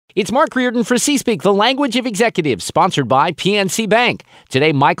It's Mark Reardon for C-Speak, the language of executives, sponsored by PNC Bank.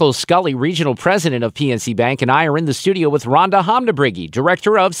 Today, Michael Scully, regional president of PNC Bank, and I are in the studio with Rhonda Hamm-Niebruegge,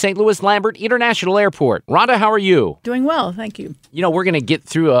 director of St. Louis Lambert International Airport. Rhonda, how are you? Doing well, thank you. You know, we're going to get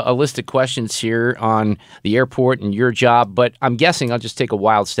through a list of questions here on the airport and your job, but I'm guessing I'll just take a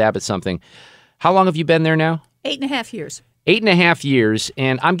wild stab at something. How long have you been there now? 8.5 years. 8.5 years,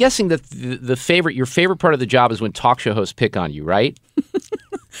 and I'm guessing that your favorite part of the job is when talk show hosts pick on you, right?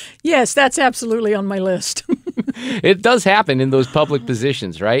 Yes, that's absolutely on my list. It does happen in those public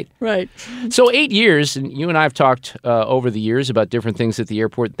positions, right? Right. So 8 years, and you and I have talked over the years about different things at the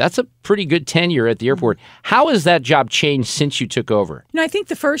airport. That's a pretty good tenure at the airport. How has that job changed since you took over? I think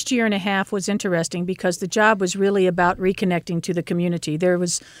the first year and a half was interesting because the job was really about reconnecting to the community. There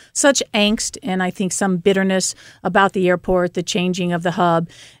was such angst and I think some bitterness about the airport, the changing of the hub.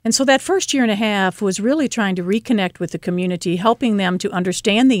 And so that first year and a half was really trying to reconnect with the community, helping them to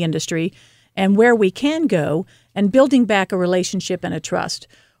understand the industry and where we can go, and building back a relationship and a trust.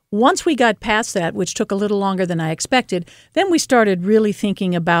 Once we got past that, which took a little longer than I expected, then we started really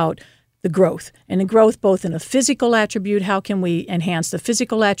thinking about the growth. And the growth both in a physical attribute, how can we enhance the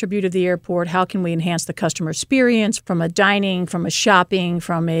physical attribute of the airport? How can we enhance the customer experience from a dining, from a shopping,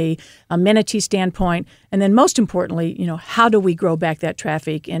 from a amenity standpoint? And then most importantly, how do we grow back that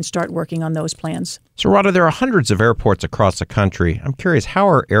traffic and start working on those plans? So, Rhonda, there are hundreds of airports across the country. I'm curious, how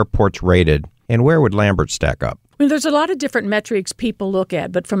are airports rated, and where would Lambert stack up? There's a lot of different metrics people look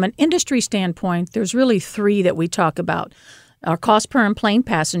at, but from an industry standpoint, there's really three that we talk about. Our cost per enplane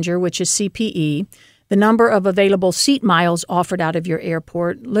passenger, which is CPE, the number of available seat miles offered out of your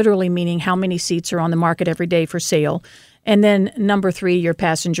airport, literally meaning how many seats are on the market every day for sale, and then number three, your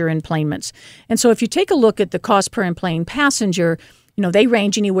passenger enplanements. And so if you take a look at the cost per enplane passenger, they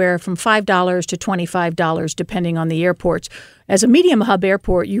range anywhere from $5 to $25, depending on the airports. As a medium hub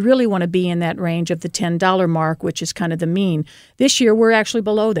airport, you really want to be in that range of the $10 mark, which is kind of the mean. This year, we're actually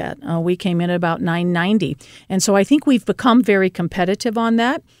below that. We came in at about $9.90. And so I think we've become very competitive on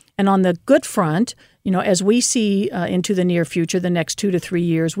that. And on the good front, as we see into the near future, the next 2 to 3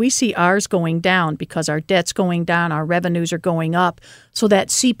 years, we see ours going down because our debt's going down, our revenues are going up. So that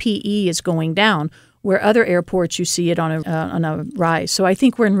CPE is going down, where other airports you see it on a rise. So I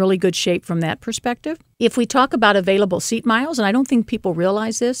think we're in really good shape from that perspective. If we talk about available seat miles, and I don't think people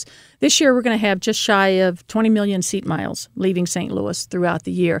realize this year we're going to have just shy of 20 million seat miles leaving St. Louis throughout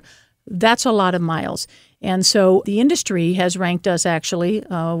the year. That's a lot of miles. And so the industry has ranked us, actually.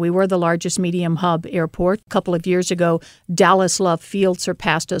 We were the largest medium hub airport. A couple of years ago, Dallas Love Field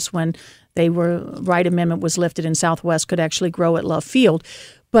surpassed us when Wright Amendment was lifted and Southwest could actually grow at Love Field.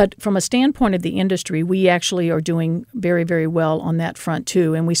 But from a standpoint of the industry, we actually are doing very, very well on that front,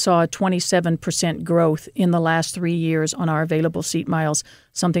 too. And we saw a 27% growth in the last 3 years on our available seat miles,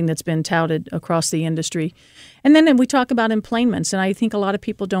 something that's been touted across the industry. And then we talk about enplanements, and I think a lot of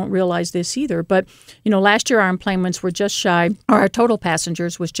people don't realize this either. But, last year our enplanements were just shy, or our total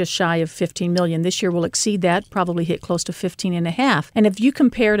passengers was just shy of 15 million. This year we'll exceed that, probably hit close to 15.5. And if you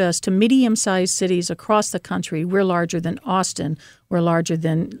compared us to medium-sized cities across the country, we're larger than Austin. We're larger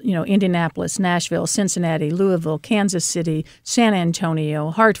than, Indianapolis, Nashville, Cincinnati, Louisville, Kansas City, San Antonio,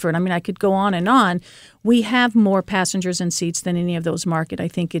 Hartford. I could go on and on. We have more passengers and seats than any of those market. I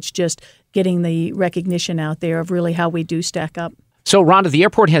think it's just getting the recognition out there of really how we do stack up. So, Rhonda, the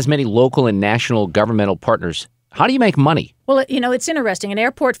airport has many local and national governmental partners. How do you make money? Well, it's interesting. And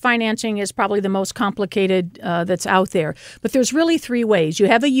airport financing is probably the most complicated that's out there. But there's really three ways. You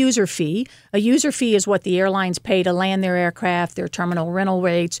have a user fee. A user fee is what the airlines pay to land their aircraft, their terminal rental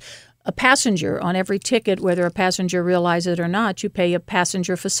rates. A passenger on every ticket, whether a passenger realizes it or not, you pay a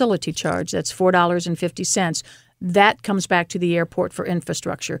passenger facility charge. That's $4.50. That comes back to the airport for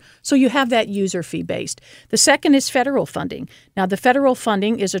infrastructure. So you have that user fee based. The second is federal funding. Now, the federal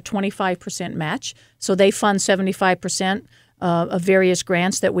funding is a 25% match. So they fund 75% of various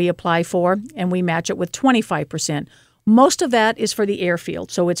grants that we apply for, and we match it with 25%. Most of that is for the airfield.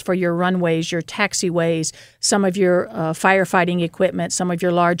 So it's for your runways, your taxiways, some of your firefighting equipment, some of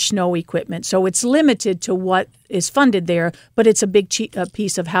your large snow equipment. So it's limited to what is funded there, but it's a big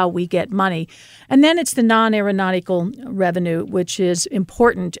piece of how we get money. And then it's the non-aeronautical revenue, which is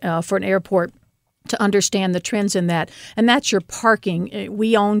important for an airport to understand the trends in that. And that's your parking.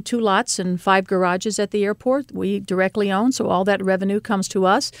 We own 2 lots and 5 garages at the airport. We directly own, so all that revenue comes to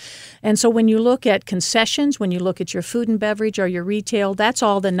us. And so when you look at concessions, when you look at your food and beverage or your retail, that's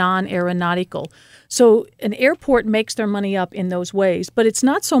all the non-aeronautical. So an airport makes their money up in those ways. But it's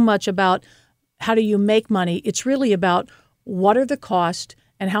not so much about how do you make money. It's really about what are the costs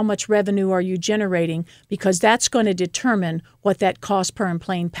and how much revenue are you generating, because that's going to determine what that cost per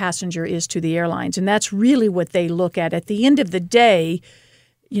enplane passenger is to the airlines. And that's really what they look at. At the end of the day,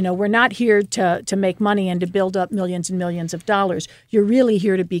 we're not here to make money and to build up millions and millions of dollars. You're really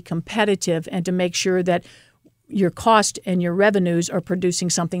here to be competitive and to make sure that your cost and your revenues are producing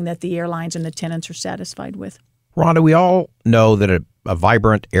something that the airlines and the tenants are satisfied with. Rhonda, we all know that a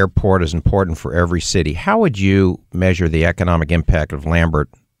vibrant airport is important for every city. How would you measure the economic impact of Lambert,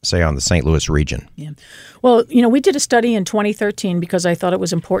 say, on the St. Louis region? Yeah. Well, we did a study in 2013 because I thought it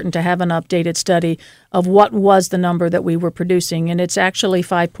was important to have an updated study of what was the number that we were producing, and it's actually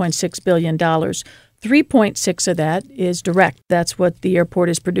 $5.6 billion. 3.6 of that is direct. That's what the airport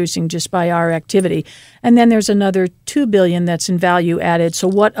is producing just by our activity. And then there's another $2 billion that's in value added. So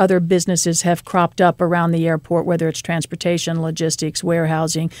what other businesses have cropped up around the airport, whether it's transportation, logistics,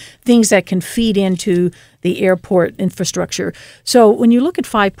 warehousing, things that can feed into the airport infrastructure. So when you look at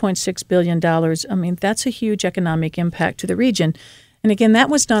 $5.6 billion, that's a huge economic impact to the region. And again, that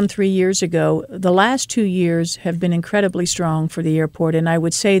was done 3 years ago. The last 2 years have been incredibly strong for the airport, and I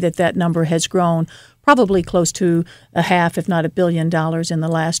would say that number has grown probably close to a half, if not $1 billion in the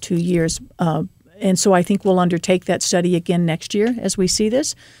last 2 years. And so I think we'll undertake that study again next year as we see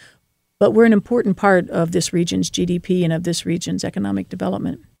this. But we're an important part of this region's GDP and of this region's economic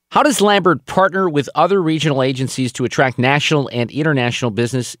development. How does Lambert partner with other regional agencies to attract national and international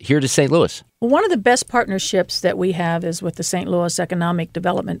business here to St. Louis? Well, one of the best partnerships that we have is with the St. Louis Economic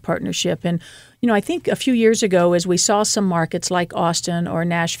Development Partnership. And, I think a few years ago, as we saw some markets like Austin or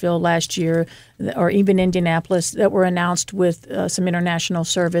Nashville last year, or even Indianapolis, that were announced with some international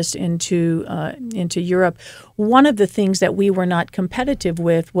service into Europe, one of the things that we were not competitive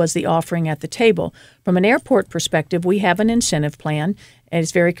with was the offering at the table. From an airport perspective, we have an incentive plan, and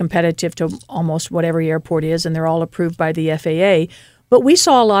it's very competitive to almost whatever airport is, and they're all approved by the FAA. But we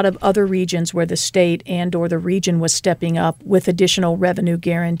saw a lot of other regions where the state and or the region was stepping up with additional revenue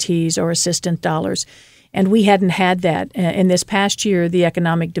guarantees or assistance dollars. And we hadn't had that. In this past year, the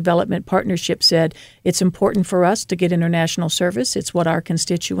Economic Development Partnership said it's important for us to get international service. It's what our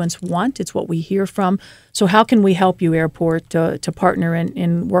constituents want. It's what we hear from. So how can we help you, airport, to partner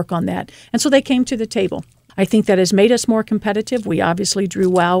and work on that? And so they came to the table. I think that has made us more competitive. We obviously drew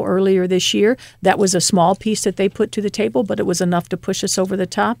WOW earlier this year. That was a small piece that they put to the table, but it was enough to push us over the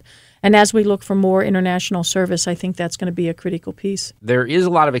top. And as we look for more international service, I think that's going to be a critical piece. There is a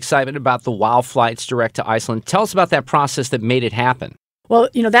lot of excitement about the WOW flights direct to Iceland. Tell us about that process that made it happen. Well,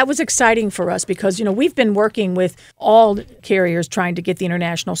 that was exciting for us because, we've been working with all carriers trying to get the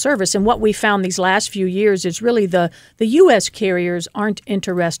international service. And what we found these last few years is really the U.S. carriers aren't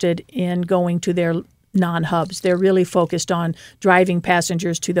interested in going to their non-hubs. They're really focused on driving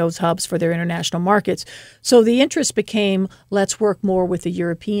passengers to those hubs for their international markets. So the interest became, let's work more with the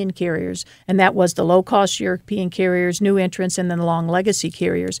European carriers. And that was the low-cost European carriers, new entrants, and then the long legacy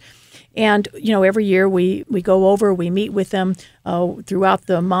carriers. And, every year we go over, we meet with them throughout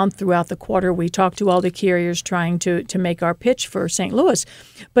the month, throughout the quarter. We talk to all the carriers trying to make our pitch for St. Louis.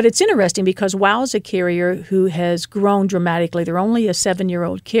 But it's interesting because WOW is a carrier who has grown dramatically. They're only a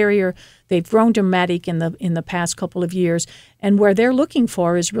 7-year-old carrier. They've grown dramatic in the past couple of years. And where they're looking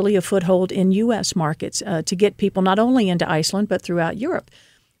for is really a foothold in U.S. markets to get people not only into Iceland, but throughout Europe.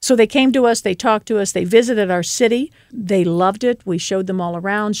 So they came to us, they talked to us, they visited our city. They loved it. We showed them all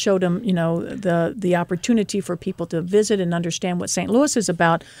around, showed them, the opportunity for people to visit and understand what St. Louis is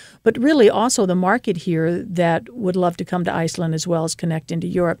about, but really also the market here that would love to come to Iceland as well as connect into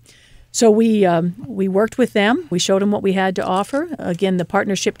Europe. So we worked with them. We showed them what we had to offer. Again, the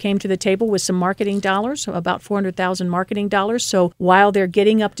partnership came to the table with some marketing dollars, about $400,000 marketing dollars. So while they're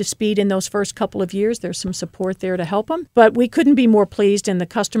getting up to speed in those first couple of years, there's some support there to help them. But we couldn't be more pleased, and the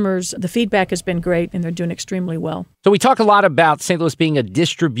customers, the feedback has been great, and they're doing extremely well. So we talk a lot about St. Louis being a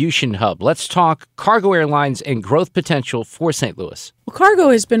distribution hub. Let's talk cargo airlines and growth potential for St. Louis. Well,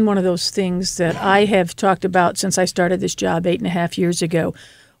 cargo has been one of those things that I have talked about since I started this job 8.5 years ago.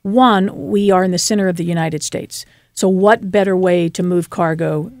 One, we are in the center of the United States. So what better way to move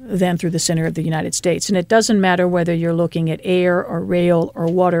cargo than through the center of the United States? And it doesn't matter whether you're looking at air or rail or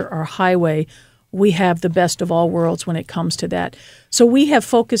water or highway. We have the best of all worlds when it comes to that. So we have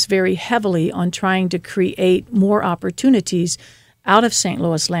focused very heavily on trying to create more opportunities out of St.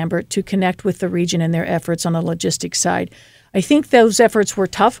 Louis Lambert to connect with the region in their efforts on the logistics side. I think those efforts were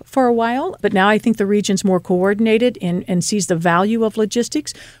tough for a while, but now I think the region's more coordinated and sees the value of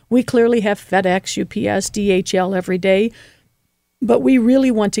logistics. We clearly have FedEx, UPS, DHL every day, but we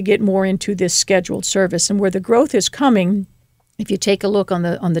really want to get more into this scheduled service. And where the growth is coming, if you take a look on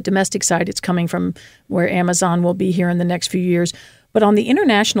the domestic side, it's coming from where Amazon will be here in the next few years. But on the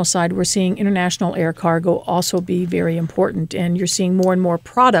international side, we're seeing international air cargo also be very important. And you're seeing more and more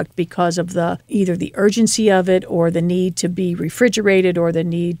product because of either the urgency of it or the need to be refrigerated or the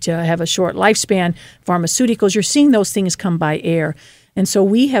need to have a short lifespan. Pharmaceuticals, you're seeing those things come by air. And so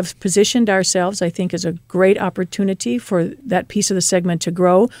we have positioned ourselves, I think, as a great opportunity for that piece of the segment to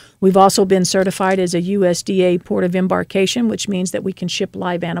grow. We've also been certified as a USDA port of embarkation, which means that we can ship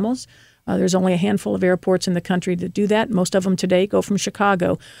live animals. There's only a handful of airports in the country that do that. Most of them today go from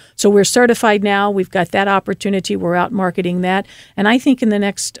Chicago. So we're certified now. We've got that opportunity. We're out marketing that. And I think in the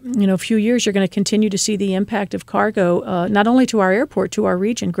next few years, you're going to continue to see the impact of cargo, not only to our airport, to our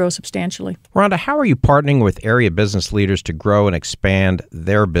region, grow substantially. Rhonda, how are you partnering with area business leaders to grow and expand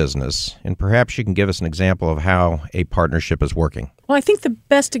their business? And perhaps you can give us an example of how a partnership is working. Well, I think the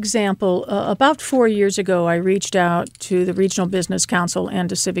best example, about 4 years ago, I reached out to the Regional Business Council and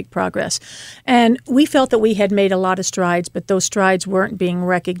to Civic Progress. And we felt that we had made a lot of strides, but those strides weren't being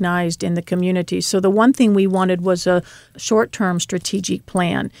recognized in the community. So the one thing we wanted was a short-term strategic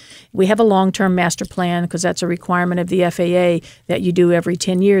plan. We have a long-term master plan because that's a requirement of the FAA that you do every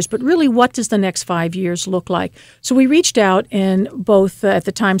 10 years. But really, what does the next 5 years look like? So we reached out, and both at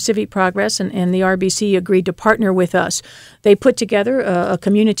the time Civic Progress and the RBC agreed to partner with us. They put together a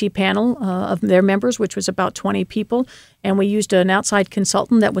community panel of their members, which was about 20 people, and we used an outside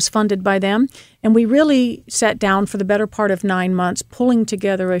consultant that was funded by them. And we really sat down for the better part of 9 months, pulling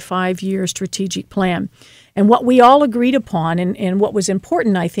together a 5-year strategic plan. And what we all agreed upon, and what was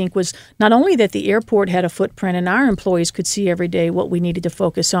important, I think, was not only that the airport had a footprint and our employees could see every day what we needed to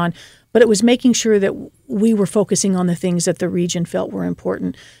focus on, but it was making sure that we were focusing on the things that the region felt were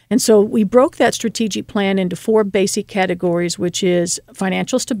important. And so we broke that strategic plan into 4 basic categories, which is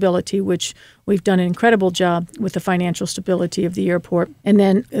financial stability, which we've done an incredible job with the financial stability of the airport, and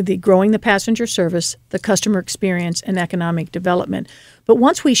then the growing the passenger service, the customer experience, and economic development. But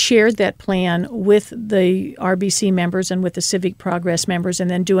once we shared that plan with the RBC members and with the Civic Progress members and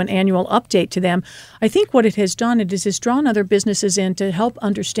then do an annual update to them, I think what it has done is it's drawn other businesses in to help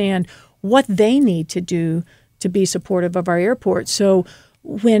understand what they need to do to be supportive of our airport. So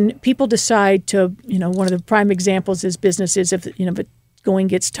when people decide to, one of the prime examples is businesses, if it going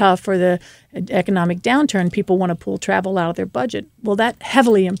gets tough or the economic downturn, people want to pull travel out of their budget. Well, that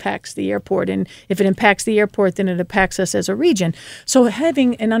heavily impacts the airport. And if it impacts the airport, then it impacts us as a region. So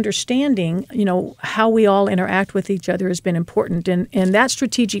having an understanding, how we all interact with each other has been important. And that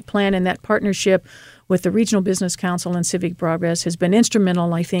strategic plan and that partnership with the Regional Business Council and Civic Progress has been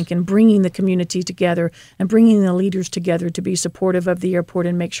instrumental, I think, in bringing the community together and bringing the leaders together to be supportive of the airport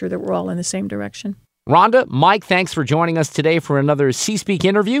and make sure that we're all in the same direction. Rhonda, Mike, thanks for joining us today for another C-Speak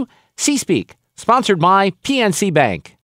interview. C-Speak, sponsored by PNC Bank.